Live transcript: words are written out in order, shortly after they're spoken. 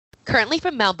Currently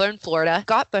from Melbourne, Florida,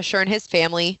 Scott Buescher and his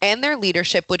family and their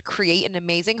leadership would create an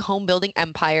amazing home building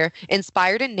empire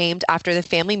inspired and named after the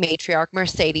family matriarch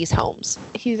Mercedes Homes.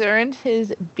 He's earned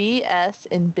his BS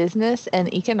in Business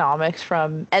and Economics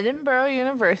from Edinburgh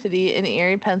University in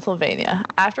Erie, Pennsylvania.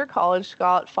 After college,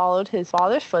 Scott followed his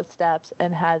father's footsteps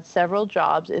and had several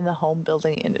jobs in the home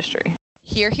building industry.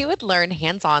 Here he would learn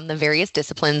hands-on the various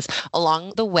disciplines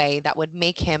along the way that would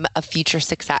make him a future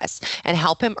success and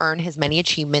help him earn his many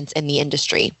achievements in the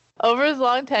industry. Over his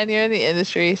long tenure in the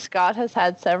industry, Scott has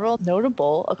had several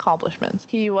notable accomplishments.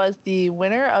 He was the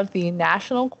winner of the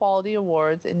National Quality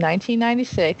Awards in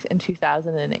 1996 and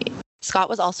 2008. Scott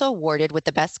was also awarded with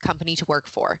the Best Company to Work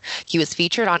For. He was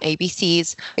featured on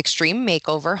ABC's Extreme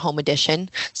Makeover Home Edition.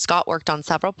 Scott worked on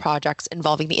several projects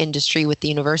involving the industry with the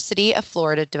University of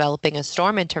Florida developing a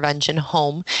storm intervention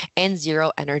home and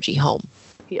zero energy home.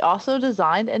 He also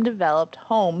designed and developed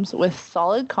homes with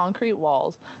solid concrete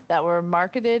walls that were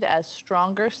marketed as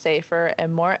stronger, safer,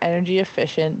 and more energy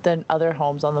efficient than other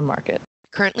homes on the market.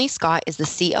 Currently, Scott is the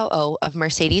COO of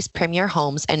Mercedes Premier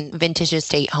Homes and Vintage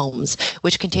Estate Homes,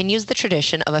 which continues the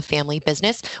tradition of a family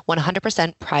business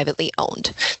 100% privately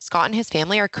owned. Scott and his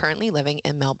family are currently living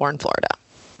in Melbourne, Florida.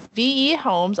 VE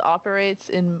Homes operates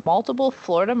in multiple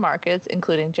Florida markets,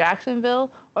 including Jacksonville,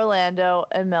 Orlando,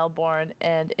 and Melbourne,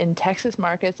 and in Texas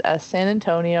markets as San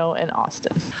Antonio and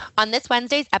Austin. On this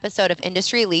Wednesday's episode of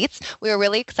Industry Elites, we are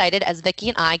really excited as Vicki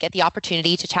and I get the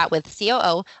opportunity to chat with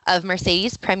COO of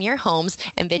Mercedes Premier Homes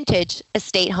and Vintage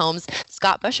Estate Homes,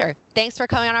 Scott Buescher. Thanks for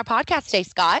coming on our podcast today,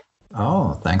 Scott.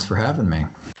 Oh, thanks for having me.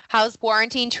 How's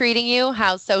quarantine treating you?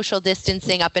 How's social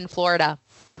distancing up in Florida?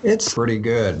 It's pretty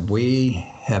good. We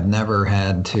have never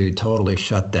had to totally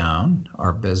shut down.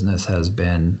 Our business has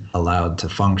been allowed to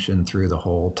function through the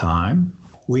whole time.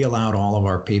 We allowed all of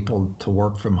our people to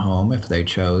work from home if they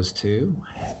chose to.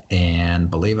 And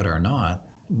believe it or not,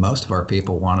 most of our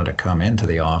people wanted to come into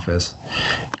the office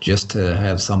just to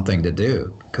have something to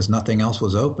do because nothing else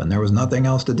was open. There was nothing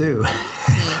else to do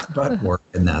but work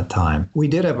in that time. We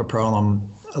did have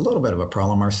a little bit of a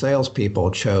problem. Our salespeople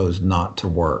chose not to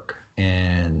work,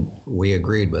 and we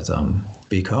agreed with them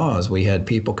because we had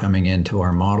people coming into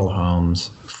our model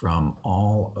homes from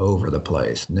all over the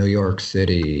place, New York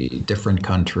City, different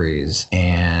countries,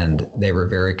 and they were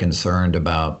very concerned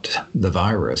about the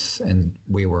virus, and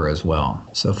we were as well.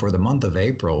 So for the month of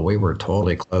April, we were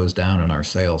totally closed down in our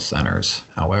sales centers.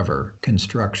 However,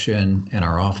 construction and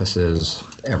our offices,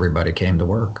 everybody came to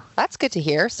work. That's good to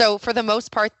hear. So for the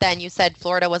most part, then you said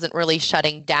Florida wasn't really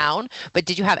shutting down, but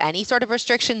did you have any sort of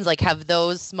restrictions? Like have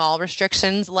those small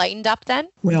restrictions lightened up then?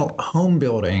 Well, home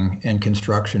building and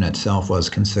construction itself was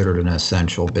considered an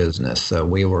essential business. So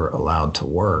we were allowed to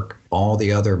work. All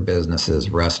the other businesses,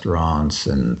 restaurants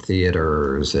and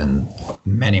theaters and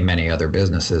many, many other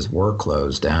businesses were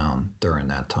closed down during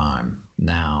that time.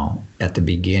 Now, at the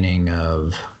beginning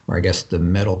of, or I guess the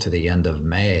middle to the end of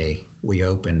May, we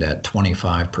opened at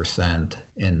 25%,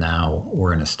 and now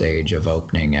we're in a stage of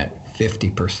opening at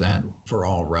 50% for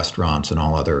all restaurants and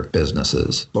all other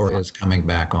businesses. Florida is coming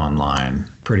back online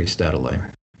pretty steadily.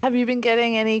 Have you been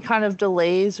getting any kind of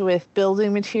delays with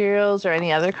building materials or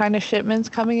any other kind of shipments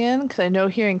coming in? Because I know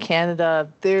here in Canada,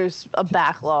 there's a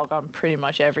backlog on pretty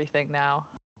much everything now.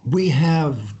 We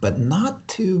have, but not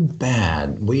too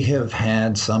bad. We have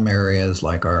had some areas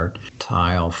like our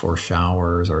tile for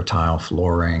showers or tile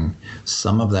flooring.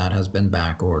 Some of that has been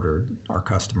back ordered. Our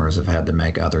customers have had to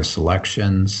make other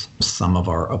selections. Some of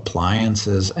our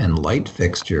appliances and light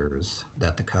fixtures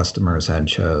that the customers had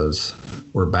chose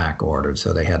were back ordered,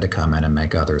 so they had to come in and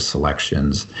make other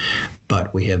selections.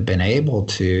 But we have been able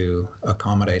to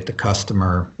accommodate the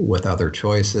customer with other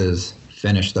choices,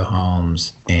 finish the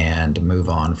homes, and move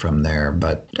on from there.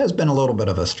 But it has been a little bit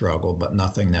of a struggle, but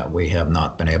nothing that we have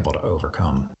not been able to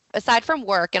overcome. Aside from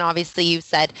work, and obviously you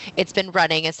said it's been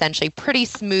running essentially pretty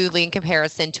smoothly in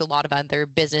comparison to a lot of other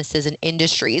businesses and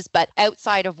industries, but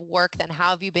outside of work, then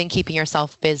how have you been keeping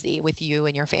yourself busy with you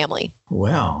and your family?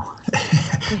 Well,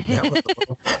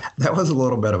 that was a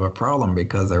little bit of a problem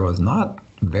because there was not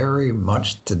very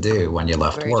much to do when you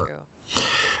left work. True.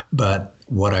 But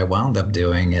what I wound up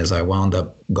doing is I wound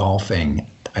up golfing.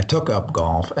 I took up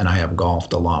golf and I have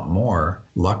golfed a lot more.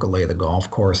 Luckily, the golf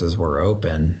courses were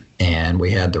open and we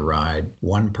had to ride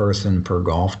one person per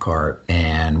golf cart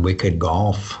and we could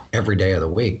golf every day of the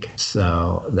week.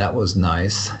 So that was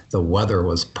nice. The weather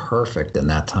was perfect in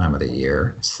that time of the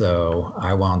year. So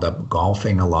I wound up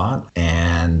golfing a lot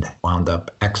and wound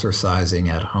up exercising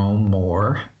at home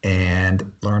more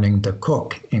and learning to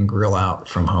cook and grill out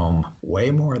from home way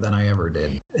more than I ever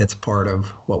did. It's part of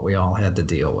what we all had to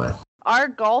deal with. Our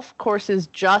golf courses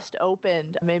just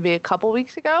opened maybe a couple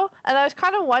weeks ago. And I was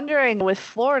kind of wondering, with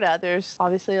Florida, there's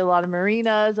obviously a lot of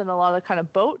marinas and a lot of kind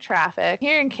of boat traffic.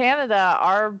 Here in Canada,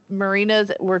 our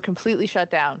marinas were completely shut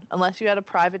down. Unless you had a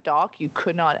private dock, you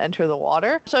could not enter the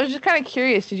water. So I was just kind of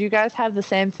curious, did you guys have the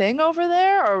same thing over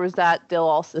there, or was that still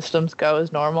all systems go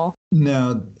as normal?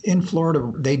 No, in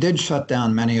Florida, they did shut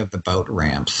down many of the boat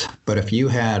ramps. But if you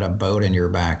had a boat in your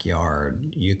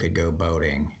backyard, you could go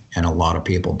boating. And a lot of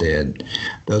people did.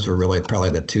 Those were really probably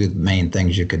the two main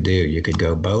things you could do. You could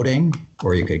go boating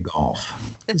or you could golf.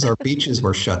 Because our beaches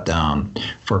were shut down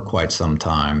for quite some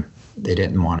time. They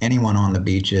didn't want anyone on the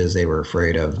beaches. They were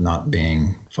afraid of not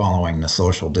following the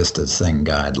social distancing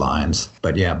guidelines.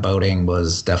 But yeah, boating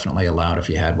was definitely allowed if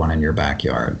you had one in your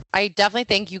backyard. I definitely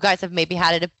think you guys have maybe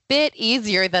had it a bit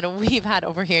easier than we've had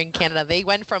over here in Canada. They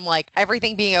went from like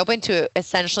everything being open to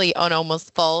essentially an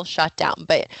almost full shutdown.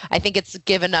 But I think it's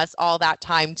given us all that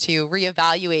time to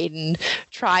reevaluate and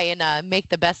try and make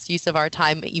the best use of our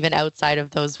time, even outside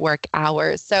of those work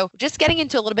hours. So just getting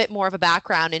into a little bit more of a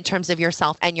background in terms of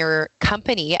yourself and your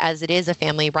company, as it is a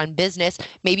family-run business,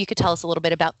 maybe you could tell us a little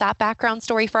bit about that background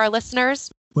story for our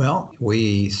listeners. Well,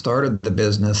 we started the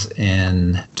business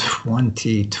in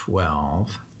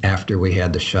 2012 after we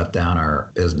had to shut down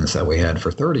our business that we had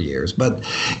for 30 years. But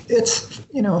it's,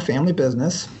 a family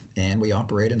business, and we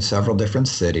operate in several different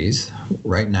cities.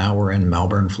 Right now we're in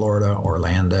Melbourne, Florida,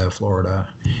 Orlando,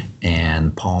 Florida,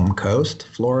 and Palm Coast,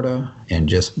 Florida, and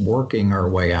just working our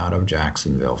way out of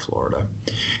Jacksonville, Florida.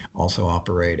 Also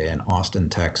operate in Austin,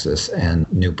 Texas, and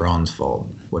New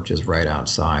Braunfels, which is right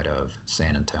outside of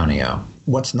San Antonio.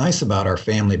 What's nice about our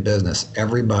family business,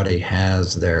 everybody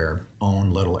has their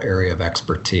own little area of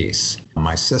expertise.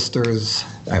 My sisters,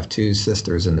 I have two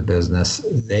sisters in the business,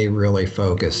 they really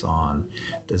focus on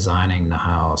designing the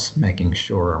house, making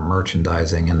sure our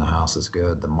merchandising in the house is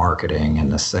good, the marketing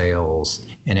and the sales,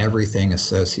 and everything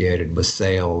associated with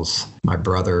sales. My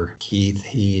brother, Keith,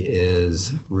 he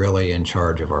is really in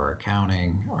charge of our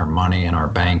accounting, our money, and our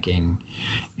banking.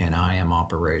 And I am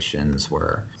operations,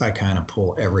 where I kind of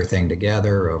pull everything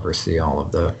together, oversee all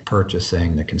of the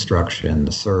purchasing, the construction,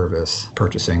 the service,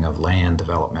 purchasing of land,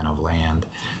 development of land.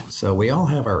 So we all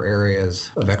have our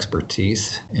areas of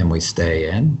expertise, and we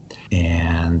stay in,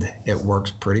 and it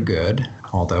works pretty good.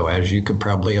 Although, as you could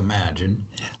probably imagine,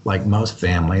 like most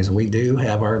families, we do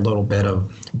have our little bit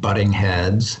of butting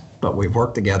heads. But we've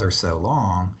worked together so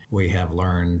long, we have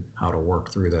learned how to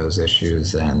work through those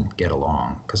issues and get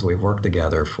along, because we've worked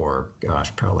together for,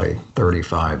 probably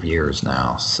 35 years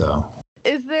now. So,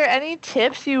 is there any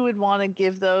tips you would want to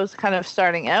give those kind of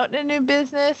starting out in a new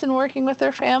business and working with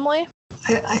their family?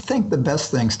 I think the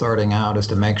best thing starting out is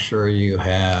to make sure you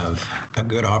have a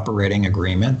good operating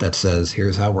agreement that says,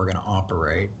 here's how we're going to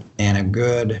operate. And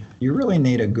you really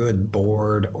need a good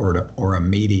board or a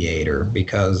mediator,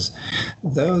 because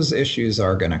those issues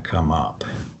are going to come up.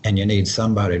 And you need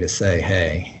somebody to say,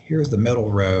 hey, here's the middle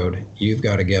road. You've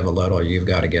got to give a little, you've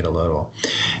got to get a little.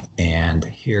 And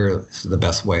here's the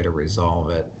best way to resolve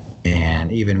it.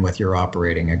 And even with your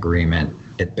operating agreement,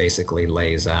 it basically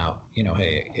lays out,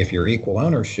 hey, if you're equal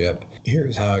ownership,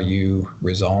 here's how you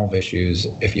resolve issues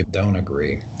if you don't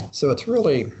agree. So it's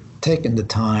really taking the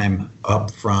time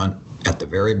up front at the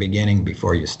very beginning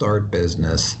before you start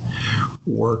business,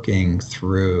 working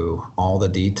through all the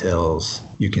details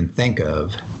you can think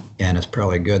of. And it's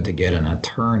probably good to get an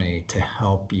attorney to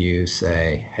help you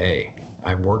say, hey,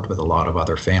 I've worked with a lot of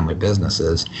other family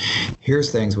businesses.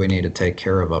 Here's things we need to take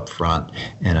care of up front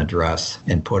and address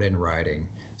and put in writing.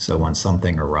 So when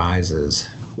something arises,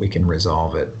 we can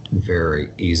resolve it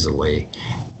very easily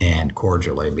and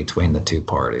cordially between the two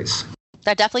parties.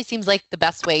 That definitely seems like the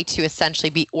best way to essentially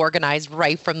be organized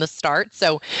right from the start.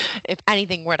 So if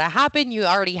anything were to happen, you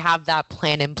already have that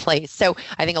plan in place. So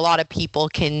I think a lot of people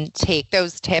can take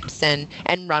those tips and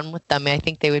run with them. I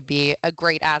think they would be a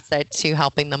great asset to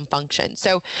helping them function.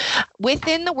 So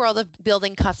within the world of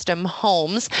building custom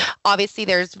homes, obviously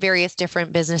there's various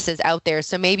different businesses out there.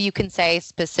 So maybe you can say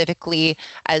specifically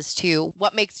as to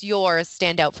what makes yours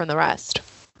stand out from the rest.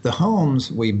 The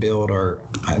homes we build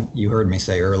you heard me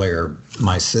say earlier,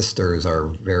 my sisters are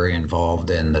very involved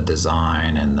in the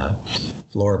design and the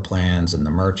floor plans and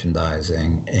the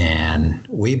merchandising. And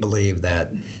we believe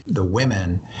that the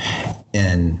women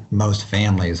in most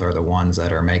families are the ones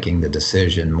that are making the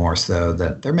decision, more so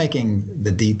that they're making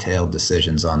the detailed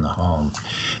decisions on the home.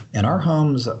 And our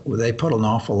homes, they put an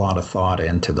awful lot of thought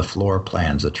into the floor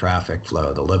plans, the traffic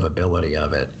flow, the livability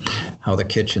of it. how the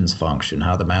kitchens function,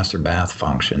 how the master bath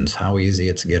functions, how easy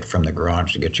it's to get from the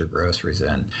garage to get your groceries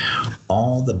in.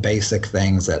 All the basic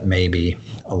things that maybe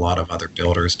a lot of other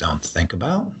builders don't think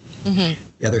about. Mm-hmm.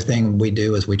 The other thing we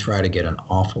do is we try to get an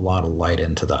awful lot of light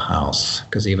into the house,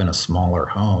 because even a smaller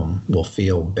home will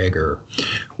feel bigger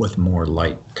with more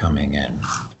light coming in.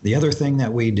 The other thing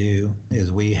that we do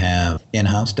is we have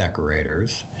in-house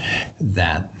decorators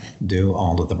that do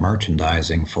all of the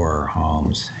merchandising for our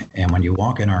homes. And when you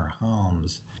walk in our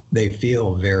homes, they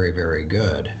feel very, very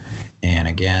good. And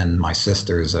again, my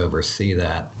sisters oversee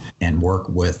that and work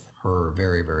with her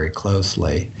very, very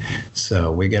closely.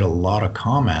 So we get a lot of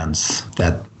comments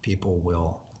that people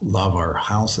will love our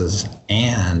houses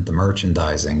and the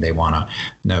merchandising. They want to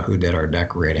know who did our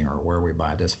decorating or where we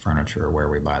buy this furniture or where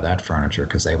we buy that furniture,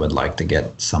 because they would like to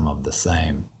get some of the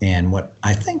same. And what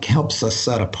I think helps us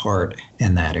set apart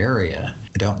in that area,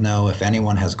 I don't know if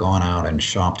anyone has gone out and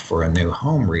shopped for a new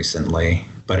home recently,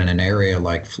 but in an area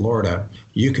like Florida,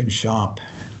 you can shop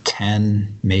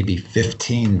 10, maybe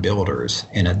 15 builders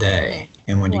in a day.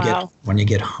 And when you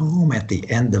get home at the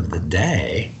end of the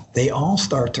day, they all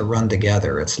start to run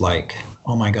together. It's like,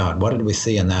 oh my God, what did we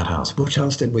see in that house? Which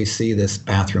house did we see this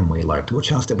bathroom we liked? Which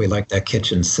house did we like that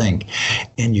kitchen sink?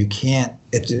 And you can't,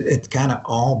 it kind of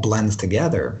all blends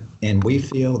together. And we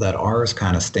feel that ours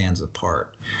kind of stands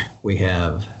apart. We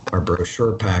have our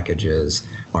brochure packages,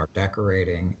 our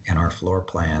decorating, and our floor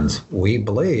plans, we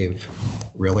believe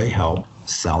really help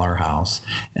sell our house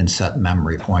and set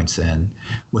memory points in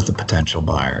with the potential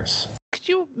buyers. Could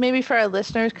you maybe for our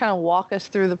listeners kind of walk us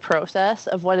through the process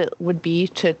of what it would be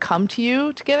to come to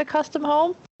you to get a custom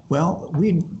home? Well,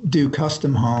 we do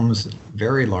custom homes,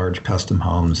 very large custom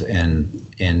homes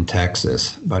in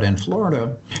Texas. But in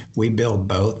Florida, we build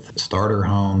both starter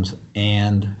homes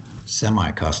and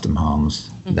semi-custom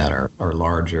homes that are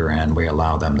larger, and we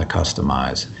allow them to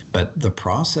customize. But the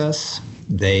process,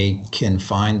 they can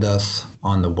find us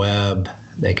on the web.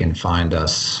 They can find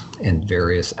us in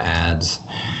various ads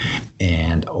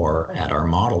and or at our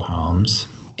model homes.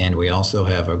 And we also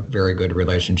have a very good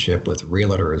relationship with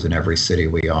realtors in every city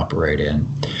we operate in.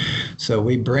 So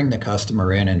we bring the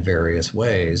customer in various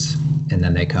ways, and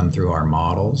then they come through our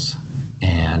models.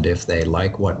 And if they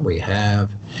like what we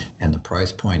have and the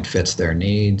price point fits their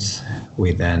needs,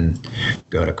 we then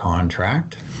go to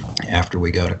contract. After we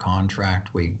go to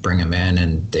contract, we bring them in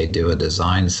and they do a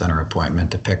design center appointment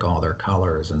to pick all their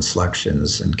colors and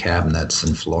selections and cabinets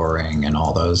and flooring and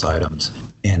all those items.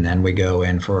 And then we go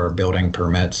in for our building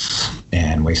permits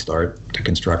and we start the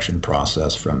construction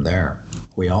process from there.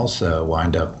 We also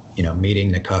wind up,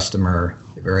 meeting the customer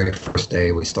the very first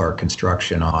day we start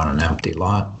construction on an empty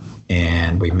lot.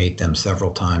 And we meet them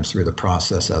several times through the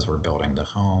process as we're building the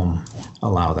home,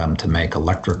 allow them to make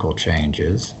electrical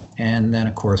changes. And then,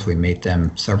 of course, we meet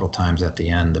them several times at the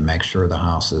end to make sure the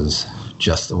house is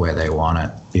just the way they want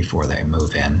it before they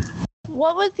move in.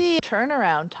 What would the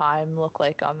turnaround time look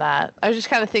like on that? I was just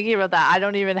kind of thinking about that. I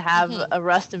don't even have a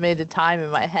estimated time in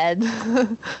my head.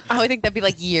 I would think that'd be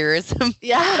like years.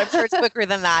 Yeah. But I'm sure it's quicker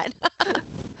than that.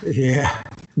 Yeah.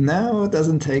 No, it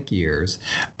doesn't take years.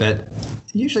 But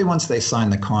usually once they sign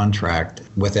the contract,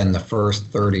 within the first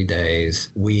 30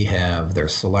 days, we have their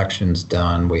selections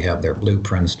done. We have their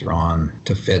blueprints drawn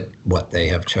to fit what they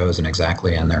have chosen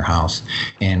exactly in their house.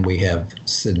 And we have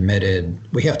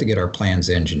we have to get our plans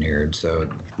engineered. So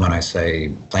when I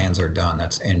say plans are done,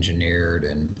 that's engineered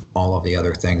and all of the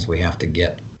other things we have to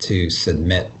get to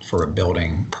submit for a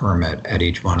building permit at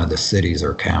each one of the cities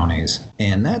or counties.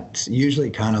 And that's usually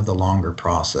kind of the longer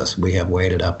process. We have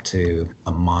waited up to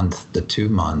a month to 2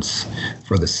 months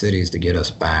for the cities to get us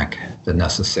back the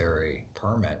necessary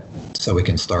permit so we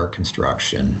can start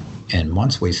construction. And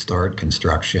once we start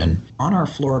construction, on our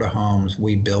Florida homes,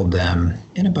 we build them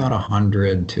in about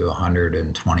 100 to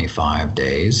 125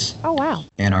 days. Oh, wow.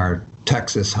 And our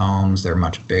Texas homes, they're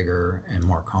much bigger and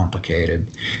more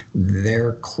complicated.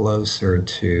 They're closer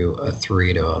to a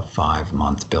 3 to a 5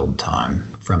 month build time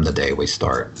from the day we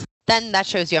start. Then that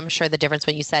shows you, I'm sure, the difference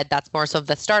when you said that's more so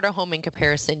the starter home in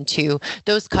comparison to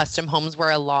those custom homes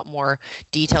where a lot more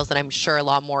details and I'm sure a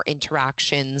lot more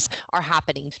interactions are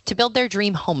happening to build their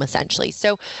dream home, essentially.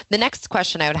 So the next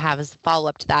question I would have as a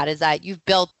follow-up to that is that you've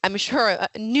built, I'm sure,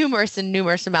 numerous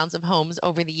amounts of homes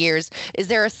over the years. Is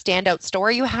there a standout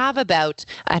story you have about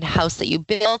a house that you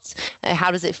built?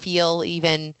 How does it feel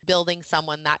even building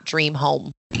someone that dream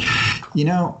home?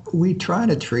 We try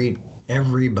to treat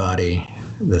everybody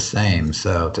the same.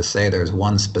 So to say there's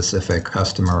one specific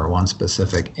customer or one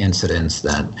specific incident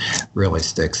that really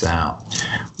sticks out,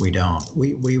 we don't.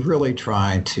 We really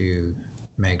try to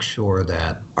make sure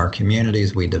that our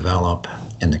communities we develop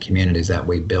and the communities that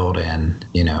we build in,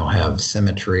 have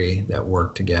symmetry, that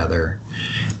work together,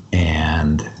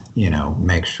 and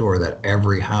make sure that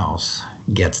every house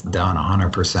gets done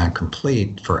 100%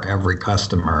 complete for every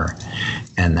customer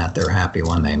and that they're happy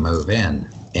when they move in.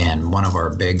 And one of our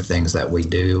big things that we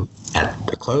do at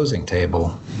the closing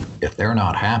table, if they're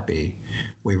not happy,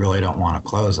 we really don't want to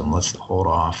close them. Let's hold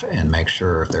off and make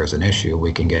sure if there's an issue,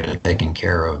 we can get it taken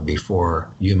care of before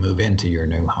you move into your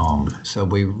new home. So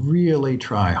we really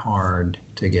try hard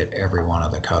to get every one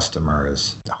of the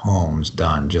customers' homes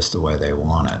done just the way they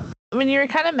want it. I mean, you were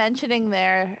kind of mentioning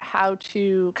there how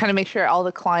to kind of make sure all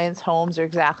the clients' homes are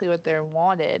exactly what they're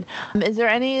wanted. Is there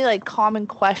any common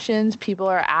questions people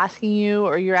are asking you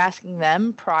or you're asking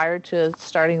them prior to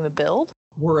starting the build?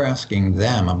 We're asking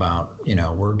them about,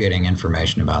 we're getting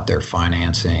information about their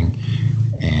financing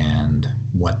and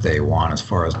what they want as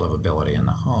far as livability in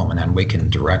the home. And then we can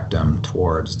direct them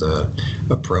towards the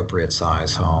appropriate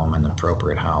size home and the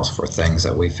appropriate house for things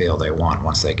that we feel they want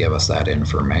once they give us that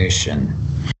information.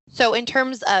 So in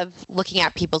terms of looking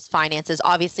at people's finances,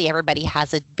 obviously everybody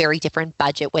has a very different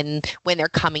budget when they're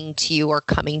coming to you or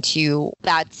coming to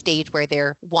that stage where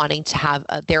they're wanting to have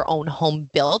their own home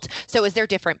built. So is there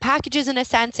different packages in a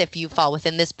sense? If you fall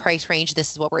within this price range,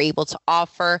 this is what we're able to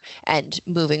offer, and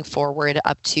moving forward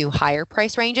up to higher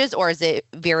price ranges, or is it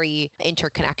very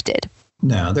interconnected?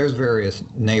 No, there's various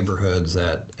neighborhoods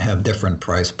that have different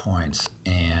price points,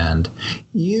 and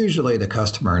usually the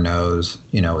customer knows,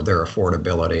 their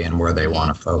affordability and where they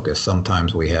want to focus.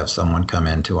 Sometimes we have someone come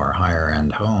into our higher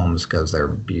end homes because they're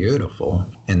beautiful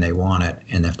and they want it,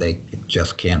 and if they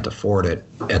just can't afford it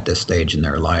at this stage in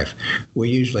their life, we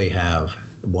usually have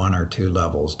one or two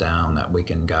levels down that we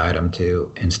can guide them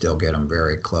to and still get them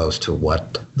very close to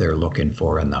what they're looking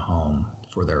for in the home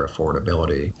for their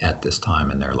affordability at this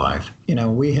time in their life.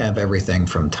 We have everything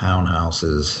from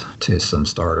townhouses to some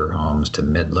starter homes to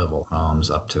mid-level homes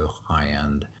up to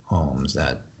high-end homes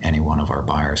that any one of our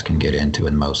buyers can get into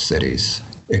in most cities,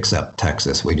 except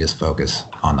Texas. We just focus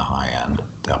on the high end,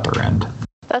 the upper end.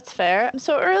 That's fair.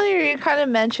 So earlier you kind of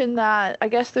mentioned that I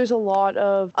guess there's a lot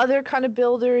of other kind of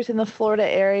builders in the Florida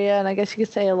area, and I guess you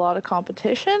could say a lot of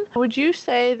competition. Would you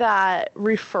say that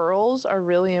referrals are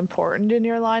really important in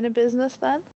your line of business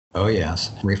then? Oh,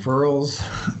 yes. Referrals,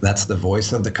 that's the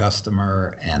voice of the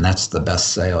customer, and that's the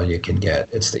best sale you can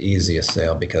get. It's the easiest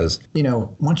sale because,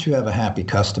 once you have a happy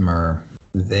customer,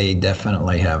 they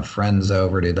definitely have friends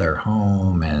over to their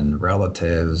home and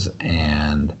relatives,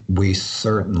 and we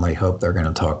certainly hope they're going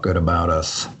to talk good about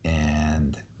us,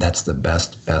 and that's the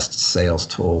best sales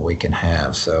tool we can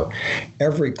have. So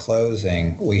every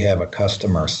closing, we have a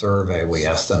customer survey we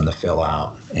ask them to fill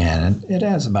out, and it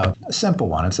has about a simple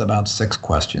one. It's about 6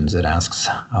 questions. It asks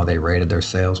how they rated their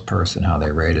salesperson, how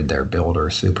they rated their builder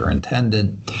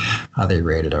superintendent, how they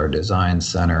rated our design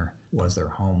center, was their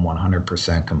home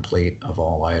 100% complete of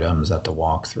all items at the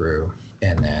walkthrough,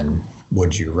 and then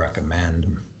would you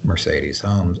recommend Mercedes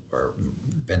Homes or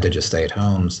Vintage Estate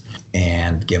Homes,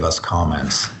 and give us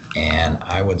comments. And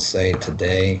I would say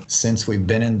today, since we've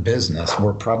been in business,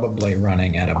 we're probably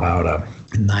running at about a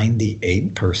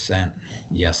 98%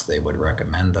 yes, they would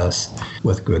recommend us,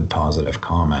 with good positive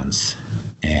comments.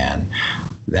 And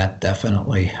that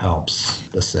definitely helps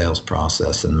the sales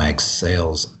process and makes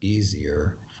sales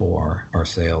easier for our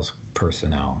sales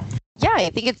personnel. Yeah,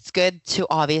 I think it's good to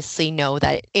obviously know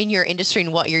that in your industry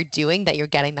and what you're doing, that you're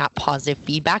getting that positive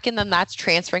feedback, and then that's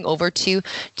transferring over to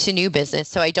new business.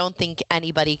 So I don't think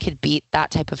anybody could beat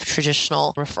that type of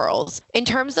traditional referrals. In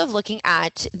terms of looking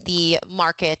at the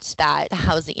market that the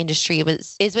housing industry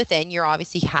is within, you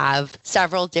obviously have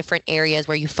several different areas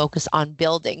where you focus on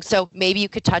building. So maybe you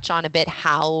could touch on a bit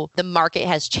how the market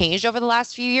has changed over the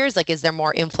last few years. Like, is there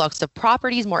more influx of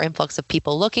properties, more influx of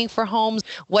people looking for homes?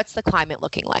 What's the climate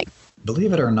looking like?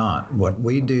 Believe it or not, what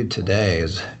we do today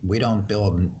is we don't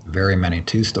build very many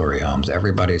 2-story homes.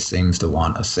 Everybody seems to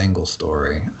want a single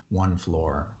story, 1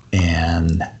 floor.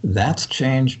 And that's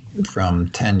changed from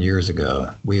 10 years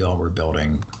ago. We all were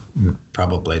building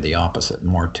probably the opposite,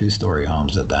 more 2-story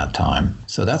homes at that time.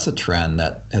 So that's a trend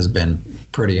that has been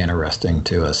pretty interesting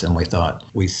to us. And we thought,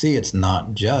 we see it's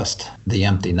not just the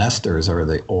empty nesters or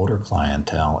the older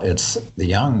clientele, it's the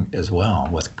young as well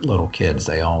with little kids.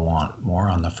 They all want more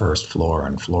on the first floor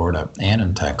in Florida and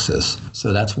in Texas.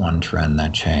 So that's one trend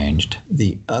that changed.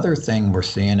 The other thing we're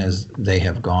seeing is they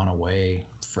have gone away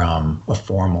from a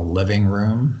formal living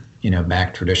room.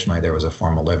 Back traditionally, there was a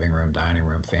formal living room, dining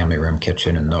room, family room,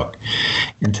 kitchen, and nook.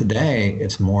 And today,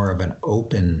 it's more of an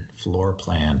open floor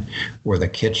plan where the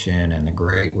kitchen and the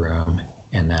great room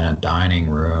and then a dining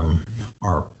room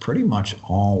are pretty much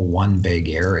all one big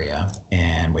area.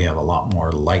 And we have a lot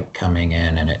more light coming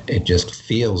in, and it just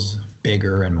feels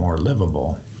bigger and more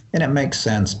livable. And it makes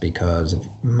sense because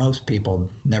most people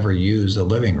never use a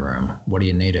living room. What do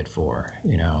you need it for?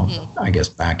 I guess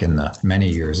back in the many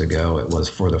years ago, it was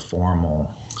for the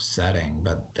formal setting,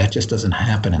 but that just doesn't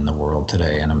happen in the world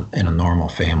today in a normal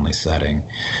family setting.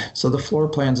 So the floor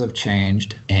plans have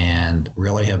changed and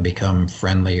really have become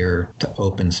friendlier to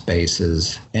open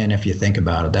spaces. And if you think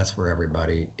about it, that's where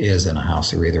everybody is in a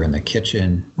house. They're either in the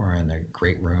kitchen or in the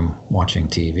great room watching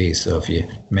TV. So if you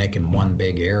make in one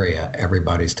big area,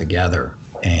 everybody's together,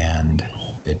 and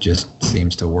it just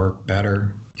seems to work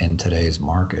better in today's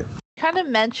market. Kind of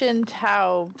mentioned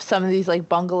how some of these like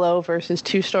bungalow versus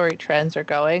two-story trends are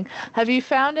going. Have you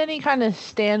found any kind of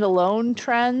standalone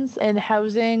trends in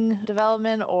housing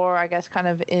development, or I guess kind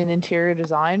of in interior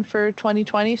design for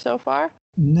 2020 so far?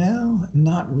 No,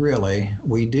 not really.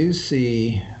 We do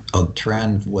see a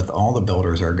trend with all the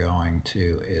builders are going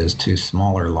to is to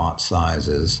smaller lot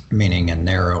sizes, meaning a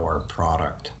narrower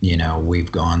product.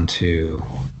 We've gone to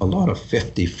a lot of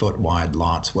 50-foot wide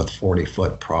lots with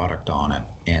 40-foot product on it.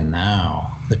 And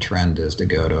now the trend is to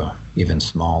go to even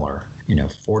smaller,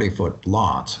 40-foot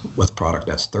lots with product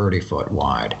that's 30-foot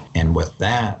wide. And with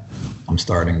that, I'm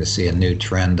starting to see a new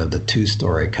trend of the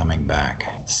two-story coming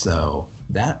back. So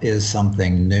that is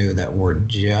something new that we're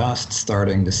just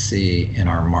starting to see in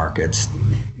our markets,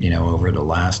 over the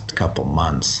last couple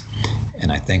months.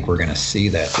 And I think we're going to see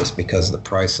that just because the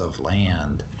price of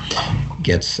land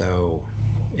gets so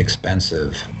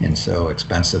expensive and so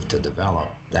expensive to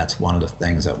develop. That's one of the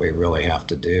things that we really have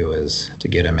to do is to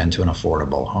get them into an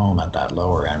affordable home at that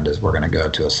lower end is we're going to go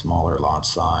to a smaller lot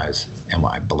size. And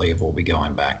I believe we'll be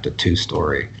going back to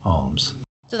two-story homes.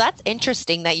 So that's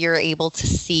interesting that you're able to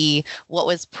see what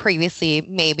was previously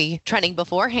maybe trending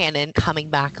beforehand and coming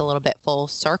back a little bit full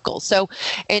circle. So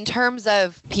in terms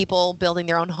of people building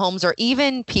their own homes, or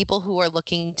even people who are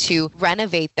looking to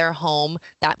renovate their home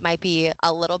that might be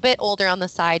a little bit older on the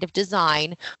side of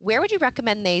design, where would you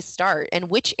recommend they start?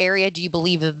 And which area do you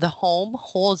believe the home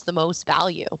holds the most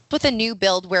value? With a new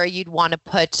build where you'd want to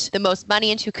put the most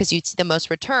money into because you'd see the most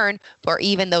return, or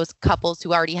even those couples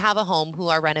who already have a home who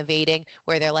are renovating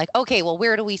where they're like, okay, well,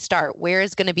 where do we start? Where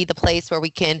is going to be the place where we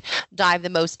can dive the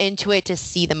most into it to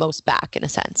see the most back, in a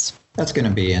sense? That's going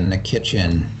to be in the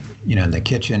kitchen. The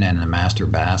kitchen and the master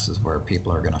bath is where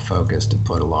people are going to focus to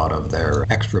put a lot of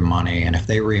their extra money. And if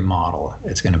they remodel,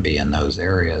 it's going to be in those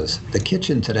areas. The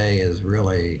kitchen today is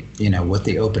really, with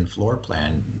the open floor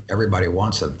plan, everybody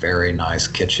wants a very nice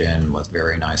kitchen with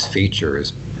very nice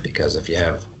features, because if you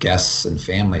have guests and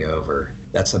family over,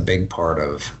 that's a big part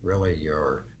of really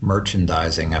your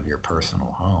merchandising of your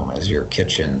personal home is your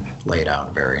kitchen laid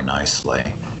out very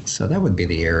nicely. So that would be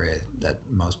the area that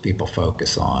most people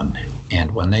focus on.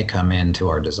 And when they come into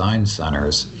our design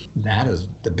centers, that is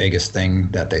the biggest thing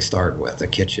that they start with, the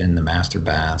kitchen, the master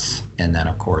baths, and then,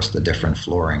 of course, the different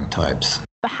flooring types.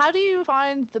 How do you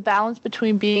find the balance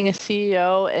between being a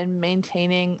CEO and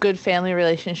maintaining good family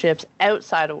relationships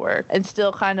outside of work and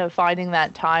still kind of finding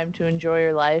that time to enjoy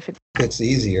your life? It's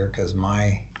easier because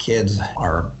my kids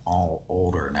are all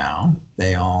older now.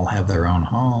 They all have their own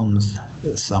homes.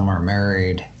 Some are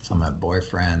married, some have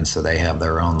boyfriends, so they have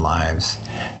their own lives.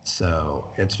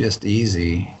 So it's just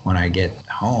easy. When I get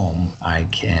home, I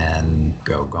can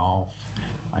go golf,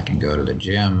 I can go to the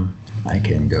gym, I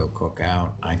can go cook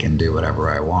out, I can do whatever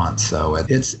I want. So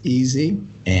it's easy.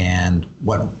 And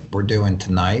what we're doing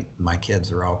tonight, my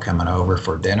kids are all coming over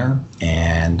for dinner,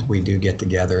 and we do get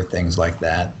together, things like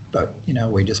that. But,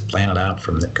 we just plan it out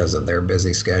because of their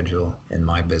busy schedule and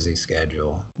my busy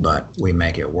schedule, but we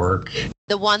make it work.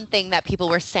 The one thing that people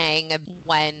were saying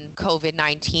when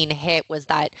COVID-19 hit was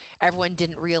that everyone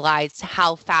didn't realize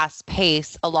how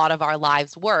fast-paced a lot of our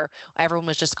lives were. Everyone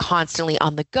was just constantly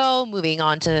on the go, moving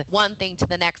on to one thing to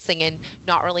the next thing and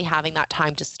not really having that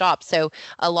time to stop. So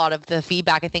a lot of the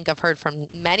feedback I think I've heard from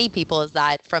many people is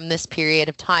that from this period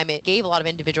of time, it gave a lot of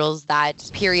individuals that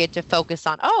period to focus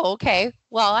on, oh, okay,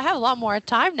 well, I have a lot more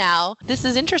time now. This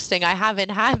is interesting. I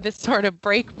haven't had this sort of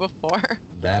break before.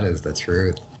 That is the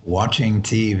truth. Watching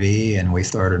TV, and we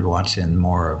started watching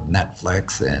more of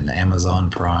Netflix and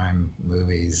Amazon Prime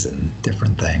movies and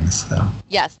different things. So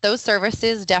yes, those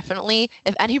services definitely,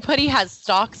 if anybody has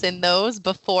stocks in those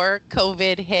before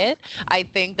COVID hit, I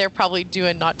think they're probably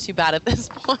doing not too bad at this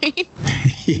point.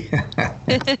 Yeah.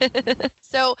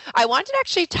 So I wanted to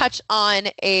actually touch on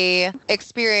a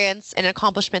experience and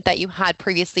accomplishment that you had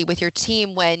previously with your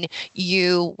team when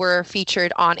you were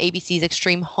featured on ABC's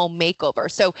Extreme Home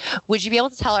Makeover. So would you be able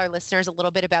to tell tell our listeners a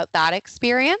little bit about that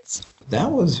experience?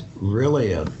 That was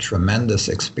really a tremendous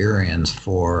experience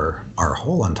for our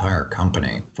whole entire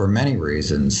company for many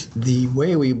reasons. The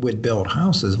way we would build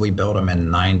houses, we built them in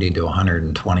 90 to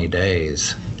 120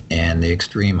 days. And the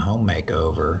Extreme Home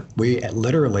Makeover, we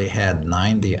literally had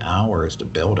 90 hours to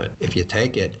build it. If you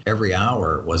take it, every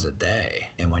hour was a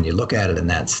day. And when you look at it in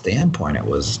that standpoint, it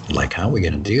was like, how are we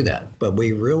going to do that? But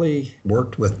we really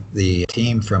worked with the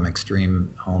team from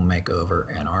Extreme Home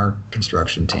Makeover and our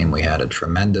construction team. We had a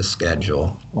tremendous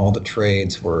schedule. All the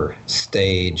trades were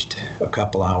staged a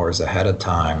couple hours ahead of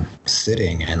time,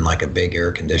 sitting in like a big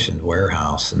air-conditioned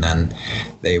warehouse. And then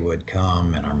they would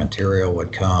come and our material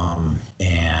would come,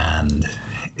 and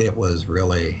it was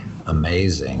really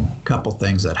amazing. A couple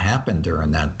things that happened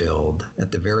during that build.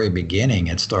 At the very beginning,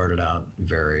 it started out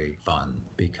very fun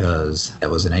because it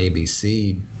was an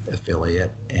ABC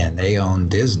affiliate and they owned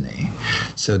Disney.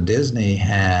 So Disney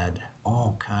had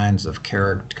all kinds of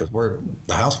characters, because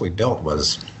the house we built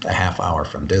was a half hour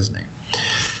from Disney.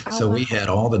 So we had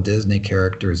all the Disney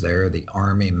characters there, the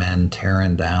army men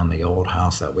tearing down the old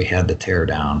house that we had to tear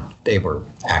down. They were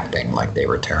acting like they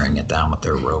were tearing it down with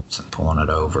their ropes and pulling it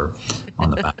over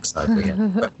on the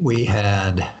backside. We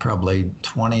had probably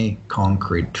 20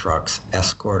 concrete trucks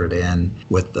escorted in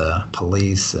with the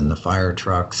police and the fire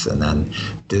trucks, and then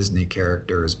Disney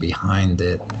characters behind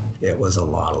it. It was a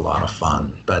lot of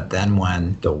fun. But then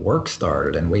when the work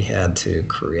started and we had to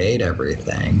create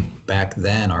everything, back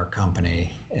then our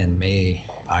company and me,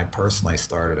 I personally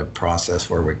started a process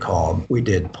where we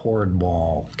did poured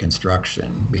wall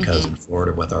construction, because in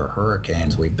Florida with our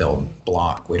hurricanes, we build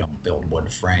block, we don't build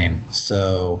wood frame.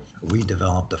 So we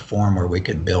developed a form where we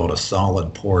could build a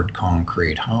solid poured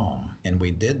concrete home. And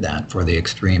we did that for the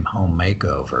Extreme Home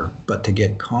Makeover. But to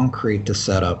get concrete to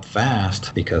set up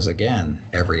fast, because again,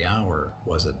 every hour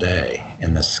was a day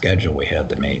in the schedule we had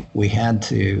to meet, we had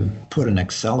to put an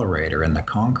accelerator in the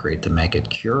concrete to make it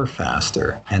cure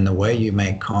faster. And the way you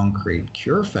make concrete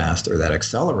cure faster, that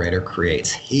accelerator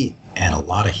creates heat, and a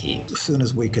lot of heat. As soon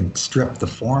as we could strip the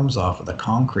forms off of the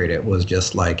concrete, it was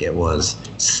just like it was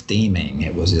steaming.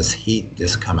 It was just heat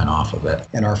just coming off of it.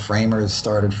 And our framers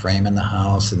started framing the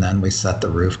house, and then we set the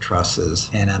roof trusses.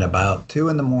 And at about 2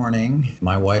 a.m,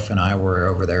 my wife and I were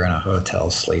over there in a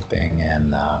hotel sleeping,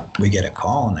 and we get a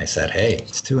call, and they said, hey,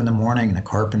 it's 2 a.m, the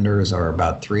carpenters are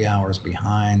about 3 hours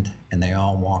behind, and they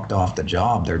all walked off the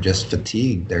job. They're just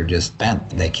fatigued. They're just bent.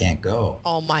 They can't go.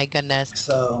 Oh my goodness.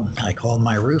 So I called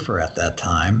my roofer at that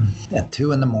time at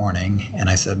 2 a.m, and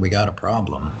I said, we got a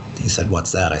problem. He said,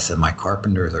 what's that? I said, my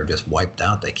carpenters are just wiped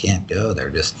out. They can't go.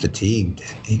 They're just fatigued.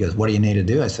 He goes, what do you need to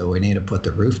do? I said, we need to put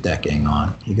the roof decking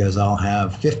on. He goes, I'll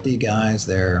have 50 guys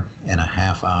there in a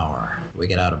half hour. We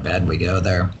get out of bed, we go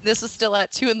there. This is still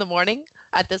at 2 a.m?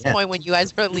 At this point when you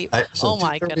guys were leaving? So oh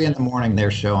my goodness. in the morning, they're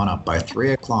showing up. By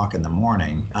 3 o'clock in the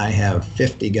morning, I have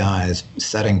 50 guys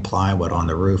setting plywood on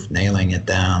the roof, nailing it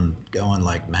down, going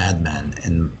like madmen.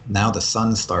 And now the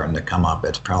sun's starting to come up.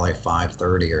 It's probably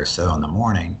 5:30 or so in the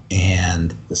morning.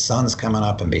 And the sun's coming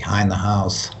up, and behind the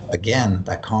house, again,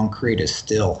 that concrete is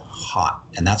still hot.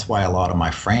 And that's why a lot of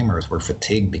my framers were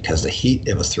fatigued, because the heat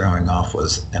it was throwing off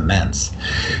was immense.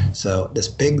 So this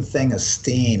big thing of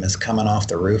steam is coming off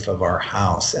the roof of our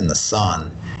house in the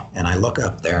sun. And I look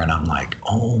up there and I'm like,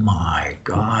 oh my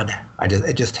God.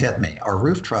 It just hit me. Our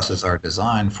roof trusses are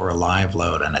designed for a live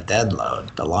load and a dead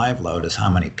load. The live load is how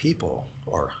many people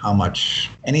or how much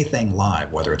anything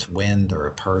live, whether it's wind or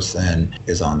a person,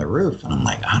 is on the roof. And I'm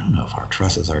like, I don't know if our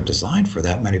trusses are designed for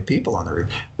that many people on the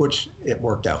roof, which it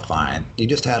worked out fine. You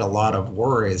just had a lot of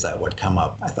worries that would come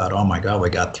up. I thought, oh my God, we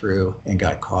got through and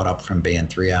got caught up from being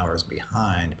 3 hours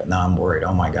behind. But now I'm worried,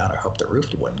 oh my God, I hope the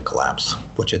roof wouldn't collapse,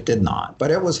 which it did not.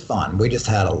 But it was fun. We just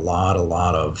had a lot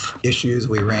of issues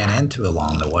we ran into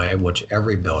along the way, which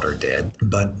every builder did.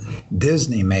 But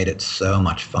Disney made it so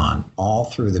much fun. All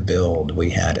through the build, we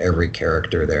had every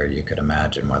character there you could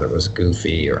imagine, whether it was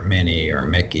Goofy or Minnie or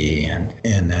Mickey. And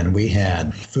then we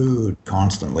had food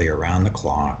constantly around the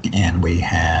clock, and we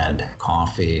had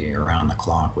coffee around the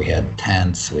clock. We had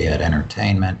tents, we had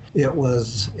entertainment. It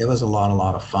was a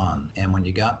lot of fun. And when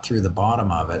you got through the bottom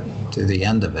of it to the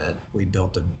end of it, we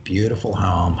built a beautiful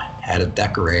home, had it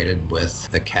decorated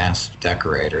with the cast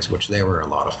decorators, which which they were a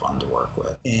lot of fun to work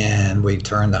with. And we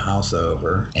turned the house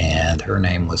over, and her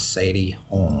name was Sadie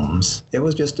Holmes. It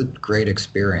was just a great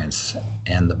experience.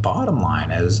 And the bottom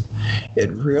line is, it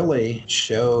really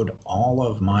showed all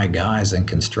of my guys in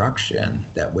construction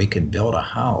that we could build a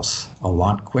house a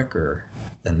lot quicker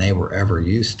than they were ever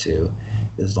used to,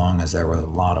 as long as there was a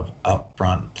lot of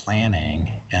upfront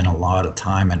planning and a lot of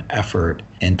time and effort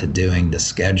into doing the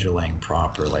scheduling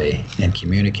properly and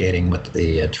communicating with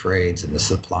the trades and the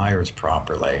suppliers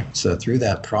properly. So through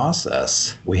that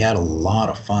process, we had a lot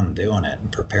of fun doing it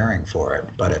and preparing for it,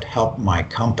 but it helped my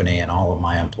company and all of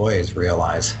my employees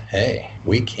realize, hey,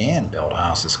 we can build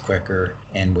houses quicker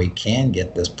and we can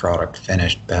get this product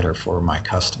finished better for my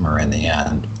customer in the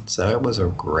end. So it was a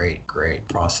great, great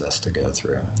process to go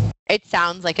through. It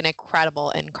sounds like an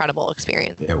incredible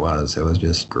experience. It was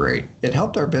just great. It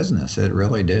helped our business. It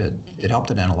really did. It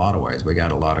helped it in a lot of ways. We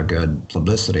got a lot of good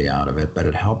publicity out of it, but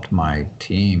it helped my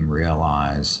team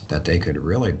realize that they could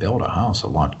really build a house a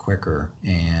lot quicker.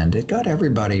 And it got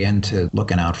everybody into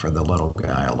looking out for the little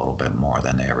guy a little bit more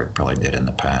than they ever probably did in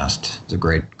the past. It's a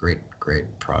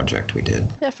great project we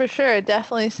did. Yeah, for sure. It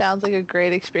definitely sounds like a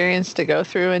great experience to go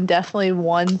through and definitely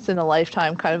once in a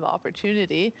lifetime kind of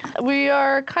opportunity. We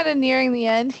are kind of nearing the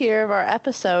end here of our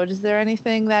episode. Is there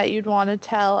anything that you'd want to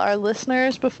tell our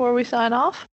listeners before we sign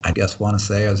off? I just want to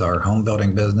say, as our home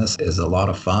building business is a lot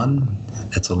of fun.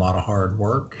 It's a lot of hard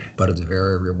work, but it's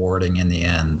very rewarding in the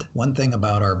end. One thing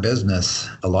about our business,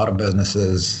 a lot of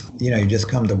businesses, you just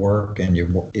come to work and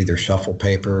you either shuffle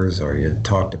papers or you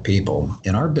talk to people.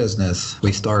 In our business,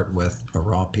 we start with a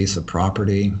raw piece of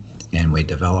property and we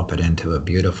develop it into a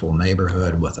beautiful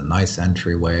neighborhood with a nice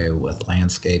entryway, with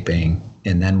landscaping.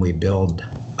 And then we build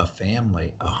a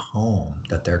family, a home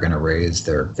that they're going to raise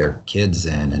their kids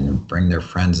in and bring their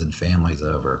friends and families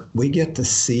over. We get to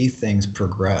see things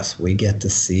progress. We get to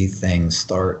see things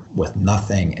start with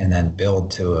nothing and then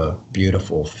build to a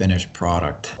beautiful finished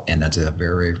product. And that's a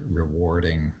very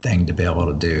rewarding thing to be able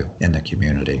to do in the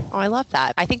community. Oh, I love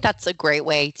that. I think that's a great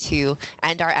way to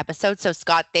end our episode. So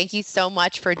Scott, thank you so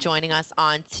much for joining us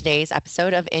on today's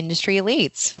episode of Industry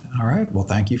Elites. All right. Well,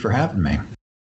 thank you for having me.